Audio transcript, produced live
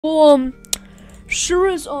Sure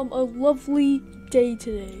is a lovely day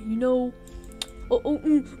today. You know.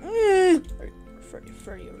 Freddy,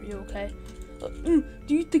 are you okay?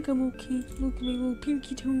 Do you think I'm okay? Look at my little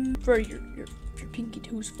pinky toe. Freddy, your pinky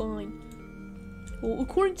toe's fine. Well,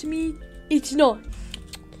 according to me, it's not.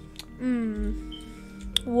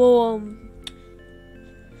 Well,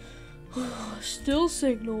 still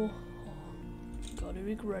signal. Gotta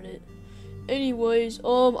regret it. Anyways,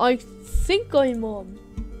 I think I'm,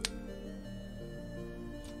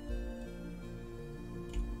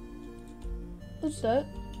 what's that?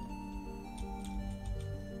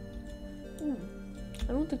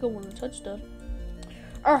 I don't think I want to touch that.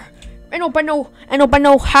 Anybody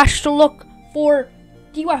has to look for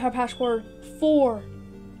the Wi-Fi password for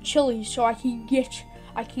chilies so I can get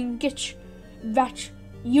that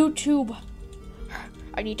YouTube.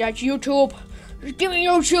 I need that YouTube. Just give me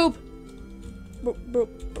YouTube. Bro,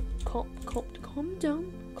 calm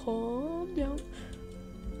down.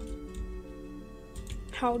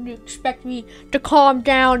 How do you expect me to calm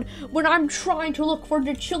down when I'm trying to look for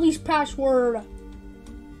the chilies password?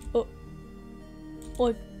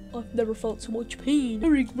 I've never felt so much pain. I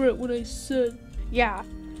regret what I said. Yeah,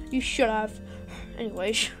 you should have.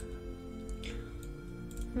 Anyways.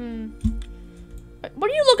 What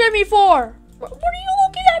are you looking at me for? What are you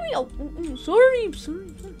looking at me? Oh, sorry.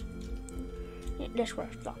 Yeah, that's where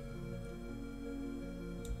I stopped.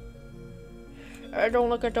 Don't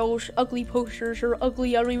look at those ugly posters. They're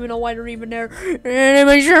ugly. I don't even know why they're even there. And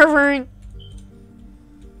I'm suffering.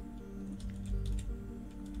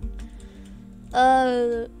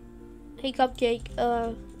 Hey, Cupcake.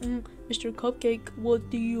 Mr. Cupcake, what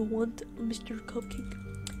do you want, Mr. Cupcake?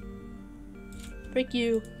 Frick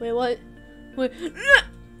you. Wait, what? Wait.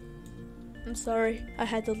 I'm sorry. I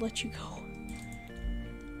had to let you go.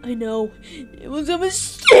 I know. It was a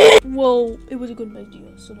mistake. Well, it was a good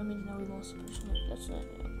idea. So that means now we lost the person. That's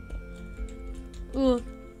not.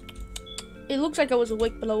 It looks like I was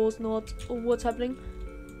awake, but I was not. What's happening?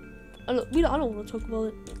 I don't want to talk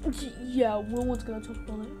about it. Yeah, no one's gonna talk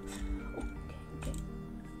about it. Okay.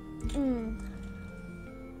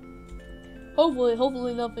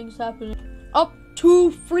 Hopefully nothing's happening. Up,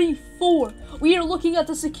 2, 3, 4. We are looking at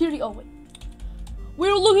the security. Oh wait.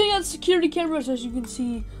 We're looking at security cameras. As you can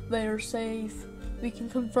see, they are safe. We can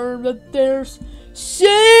confirm that they're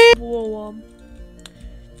safe. Whoa,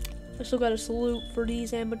 I still got a salute for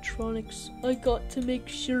these animatronics. I got to make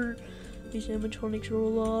sure these animatronics are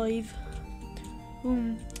alive.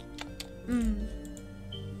 I'm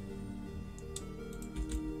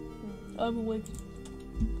awake.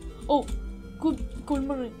 Oh, good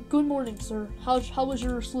morning, sir. How was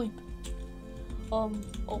your sleep? Oh,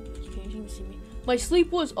 you can't even see me. My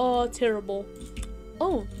sleep was terrible.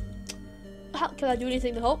 Oh, can I do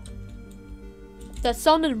anything to help? That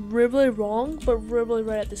sounded really wrong, but really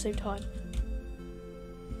right at the same time.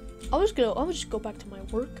 I'll just go back to my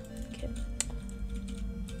work. Okay.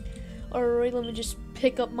 Alright, let me just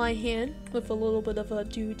pick up my hand with a little bit of a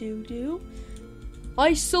do.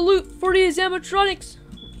 I salute for these animatronics.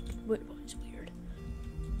 Wait, it's weird.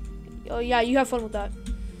 Oh yeah, you have fun with that.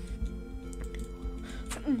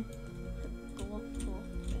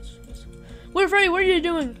 Yes. Wait, Freddy, what are you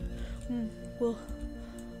doing? Well,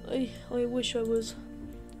 I wish I was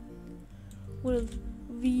one of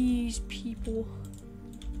these people.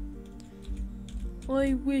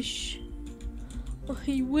 I wish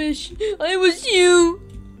I was you.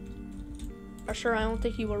 Sure, I don't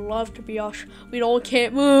think you would love to be us. We all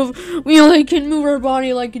can't move. We only can move our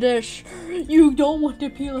body like this. You don't want to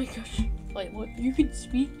be like us. Wait, what? You can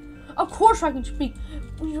speak? Of course I can speak.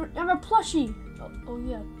 I'm a plushie. Oh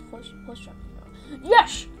yeah, plush.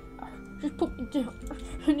 Yes. Just put me down.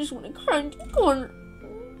 I just want to cry into the corner.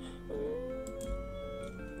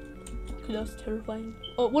 Okay, that's terrifying.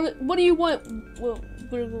 Oh, what do you want? Well,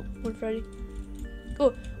 what, Freddy?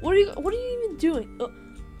 Oh, what are you even doing?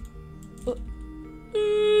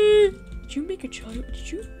 Did you make a child?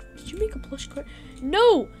 Did you make a plush cry?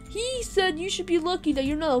 No! He said you should be lucky that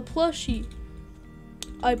you're not a plushie.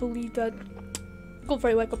 I believe that. Go,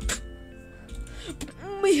 Freddy, wake up.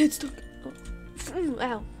 My head's stuck.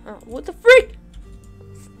 Ow. What the freak?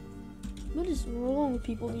 What is wrong with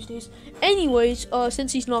people these days? Anyways,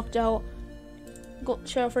 since he's knocked out, go,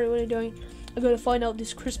 Sheriff Freddy, what are you doing? I gotta find out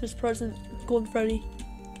this Christmas present. Go on, Freddy.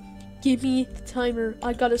 Give me the timer.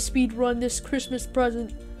 I gotta speed run this Christmas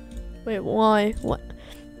present. Wait, why? What?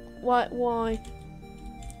 Why?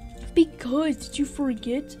 Because, did you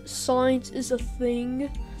forget science is a thing?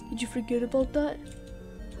 Did you forget about that?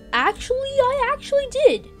 Actually, I actually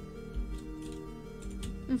did.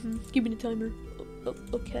 Give me the timer.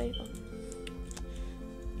 Okay.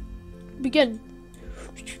 Begin.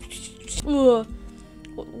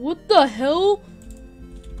 What the hell?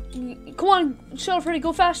 Come on, shut up, Freddy,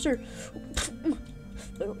 go faster.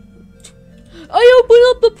 I opened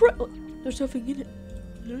up the there's nothing in it.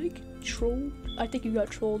 Did I get trolled? I think you got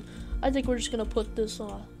trolled. I think we're just gonna put this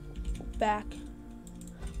back.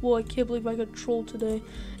 Well, I can't believe I got trolled today.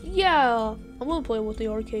 Yeah, I'm gonna play with the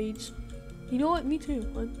arcades. You know what? Me too.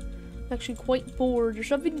 I'm actually quite bored. There's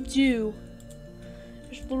nothing to do.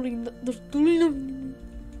 There's literally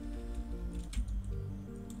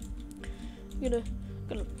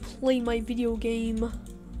gonna play my video game.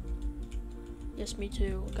 Yes, me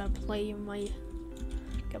too. Gotta play my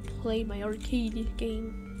arcade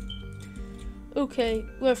game. Okay,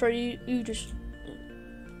 whatever. You just.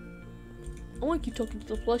 I want to keep talking to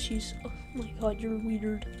the plushies. Oh my god, you're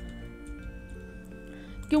weird.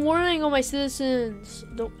 Good morning, all my citizens.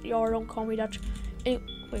 Don't call me that. Wait,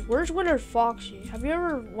 where's Winter Foxy? Have you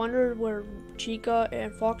ever wondered where Chica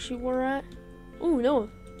and Foxy were at? Ooh, no.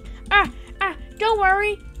 Don't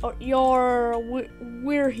worry.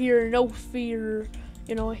 We're here, no fear.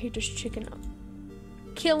 You know, I hate this chicken.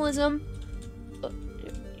 Killism.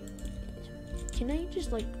 Can I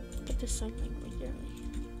just like get this sign like right there?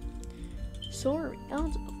 Sorry,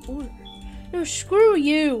 out of order. No, screw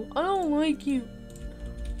you. I don't like you.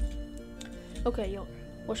 Okay, yo,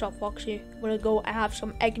 what's up, Foxy? I'm gonna go have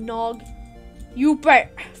some eggnog. You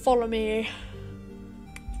bet. Follow me.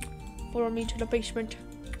 Follow me to the basement.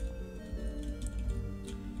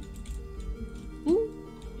 Ooh,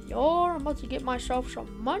 yo, I'm about to get myself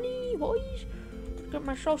some money, boys. Get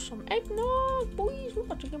myself some eggnog, boys. We're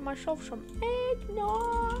about to get myself some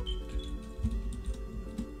eggnog.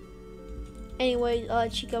 Anyway,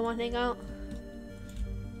 Chica, wanna hang out?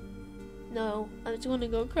 No, I'm just gonna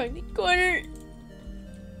go cry in the corner.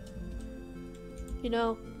 You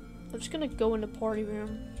know, I'm just gonna go in the party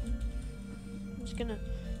room. I'm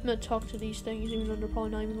gonna talk to these things, even though they're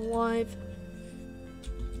probably not even alive.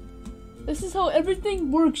 This is how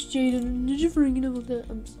everything works, Jaden. Did you forget about that?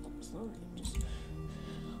 I'm sorry. I'm just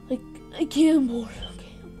I can't bored.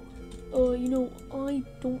 Okay, I'm bored. You know, I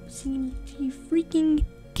don't seem to freaking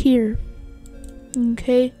care.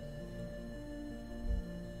 Okay.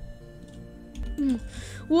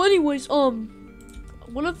 Well, anyways,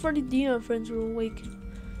 one of Freddy Dina friends were awake.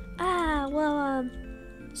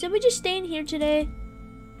 Should we just stay in here today?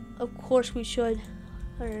 Of course we should.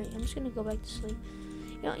 Alright, I'm just gonna go back to sleep.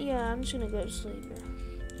 Yeah, I'm just gonna go to sleep.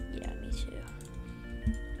 Yeah,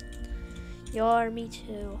 me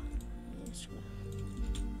too. Me too.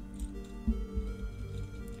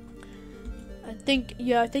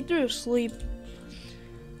 I think they're asleep.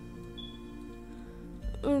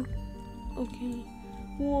 Okay.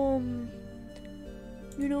 Well,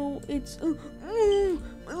 you know, it's my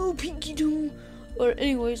little pinky toe. Or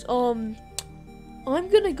anyways, I'm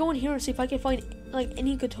gonna go in here and see if I can find like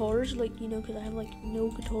any guitars, like, you know, because I have like no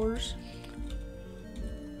guitars.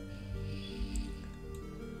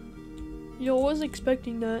 Yo, I wasn't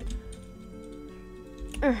expecting that.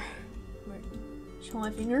 Right. Show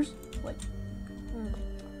my fingers. Like,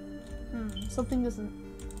 something doesn't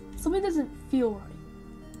feel right.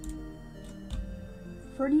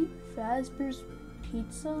 Freddy Fazbear's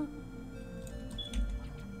Pizza?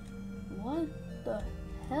 What the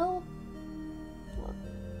hell? What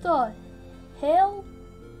the hell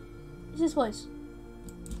is this place?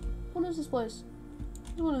 What is this place?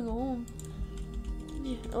 I wanna go home.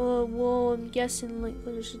 Yeah, well, I'm guessing like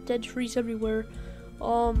there's dead trees everywhere.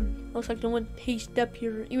 Looks like no one paced up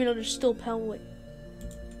here, even though there's still power.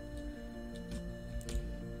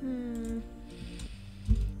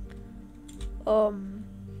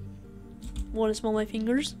 Want to smell my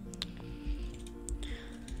fingers?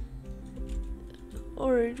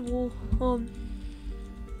 Alright, well,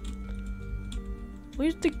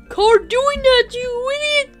 where's the car doing that, you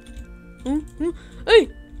idiot? Hey,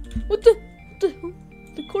 what the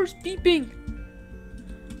car's beeping.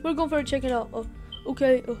 We're going for a check it out.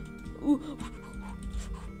 Okay.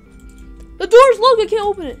 The door's locked. I can't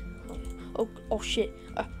open it. Oh shit.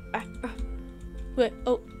 Wait.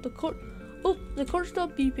 The car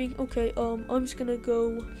stopped beeping. Okay. I'm just gonna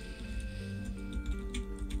go.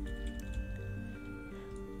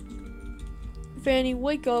 Fanny,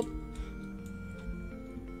 wake up.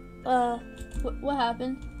 What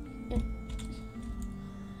happened?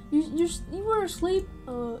 You were asleep?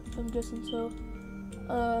 I'm guessing so.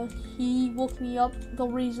 He woke me up. The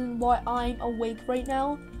reason why I'm awake right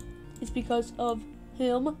now is because of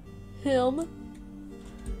him.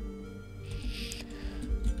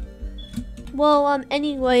 Well,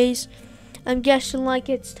 anyways, I'm guessing like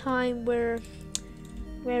it's time where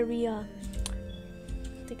we, I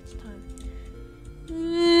think it's time.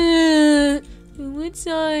 it's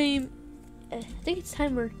time. I think it's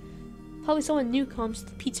time where probably someone new comes to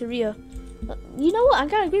the pizzeria. You know what? I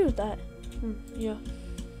gotta agree with that. Yeah.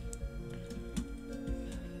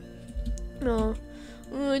 No.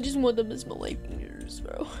 I just want them to smell my fingers,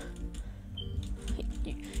 bro.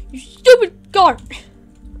 You stupid guard!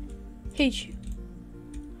 Hate you.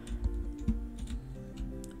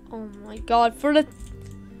 Oh my god, for the...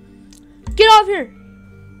 Get off here!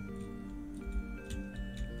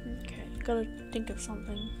 Okay, gotta think of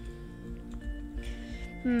something.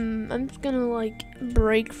 I'm just gonna like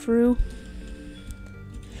break through.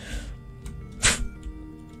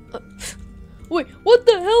 Wait, what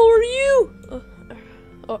the hell are you?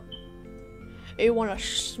 You wanna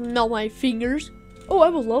smell my fingers? Oh, I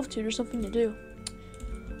would love to. There's something to do.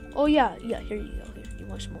 Oh yeah, here you go. Here, you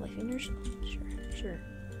wanna smell my fingers? Sure.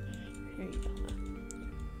 Here you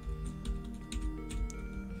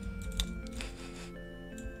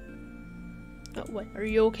go. What? Are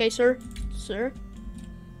you okay, sir? Sir?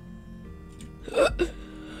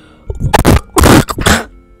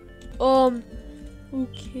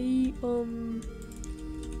 Okay,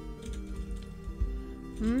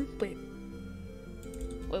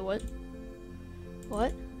 Wait, what?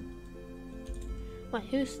 What? Wait,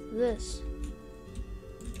 who's this?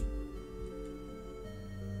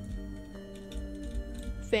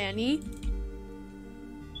 Fanny?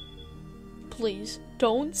 Please,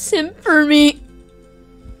 don't simp for me!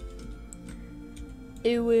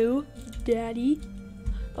 Ew, daddy.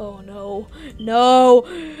 Oh no, no!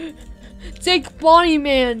 Take Bonnie,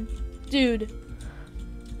 man! Dude.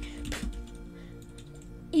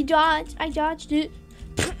 You dodged, I dodged it.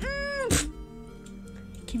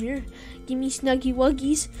 Come here, give me snuggy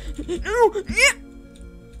wuggies.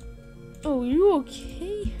 Oh, you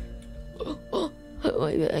okay? Oh,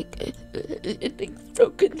 my back, it's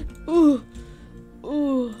broken.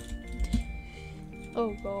 Oh,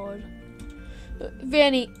 God.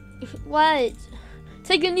 Vanny, what?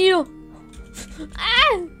 Take a needle.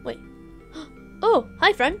 Ah! Wait. Oh,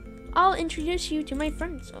 hi, friend. I'll introduce you to my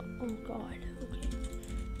friends. Oh God. Okay.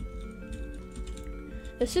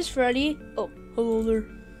 This is Freddy. Oh, hello there.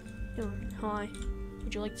 Hi.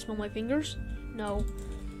 Would you like to smell my fingers? No.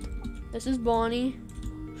 This is Bonnie.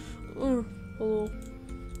 Hello.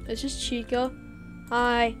 This is Chica.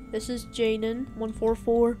 Hi. This is Jaden.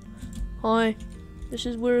 144. Hi. This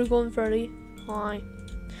is Weird Golden Freddy. Hi.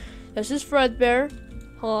 This is Fredbear.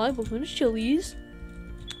 Hi. Welcome to Chili's.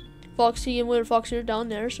 Foxy and Weird Foxy are down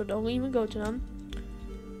there, so don't even go to them.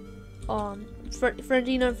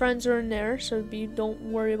 Freddy and friends are in there, so don't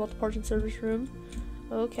worry about the parts and service room.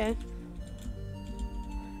 Okay.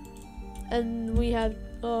 And we have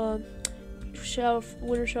Winter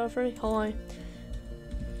Shadow Freddy. Hi.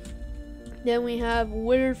 Then we have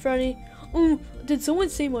Weird Freddy. Oh, did someone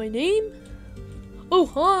say my name? Oh,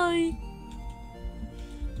 hi.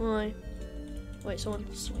 Hi. Wait, someone.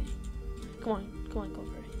 Just wait. Come on, Golden Freddy.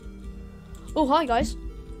 Oh, hi, guys.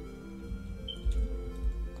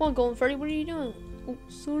 Come on, Golden Freddy. What are you doing? Oh,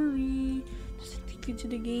 sorry. Just take you to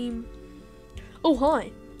the game. Oh,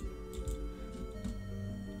 hi.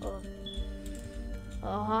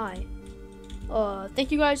 Hi.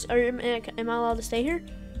 Thank you guys. Am I allowed to stay here?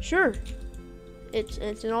 Sure. It's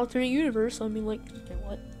an alternate universe. So I mean, like, wait,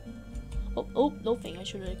 what? Oh, no thing. I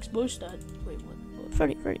should have exposed that. Wait, what?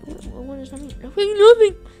 Freddy, what does that mean?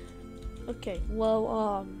 Nothing. Okay,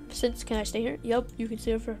 well, can I stay here? Yep, you can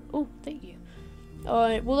stay here for. Oh, thank you.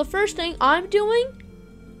 Alright, well, the first thing I'm doing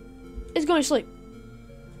is going to sleep.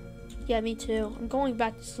 Yeah, me too. I'm going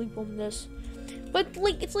back to sleep on this. But,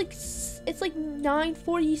 like, it's like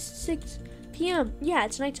 9:46 p.m. Yeah,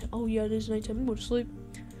 it's nighttime. Oh, yeah, it is nighttime. I'm going to sleep.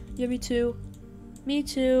 Yeah, me too. Me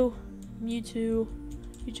too.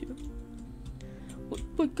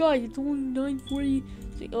 But guys, it's only 9:40.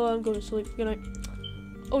 Oh, I'm going to sleep. Good night.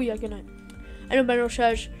 Oh yeah, good night. I know Benno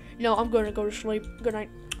says, no, I'm going to go to sleep. Good night.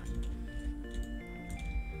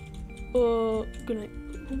 Good night.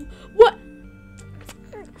 What?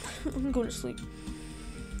 I'm going to sleep.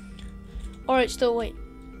 Alright, still wait.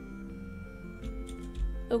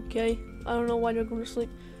 Okay. I don't know why they're going to sleep.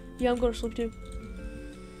 Yeah, I'm going to sleep too.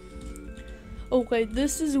 Okay,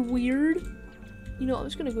 this is weird. You know, I'm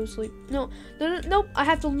just gonna go to sleep. No. I'm gonna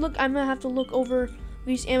have to look over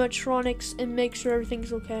these animatronics and make sure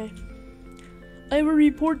everything's okay. I will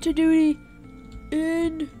report to duty.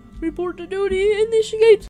 Initiate.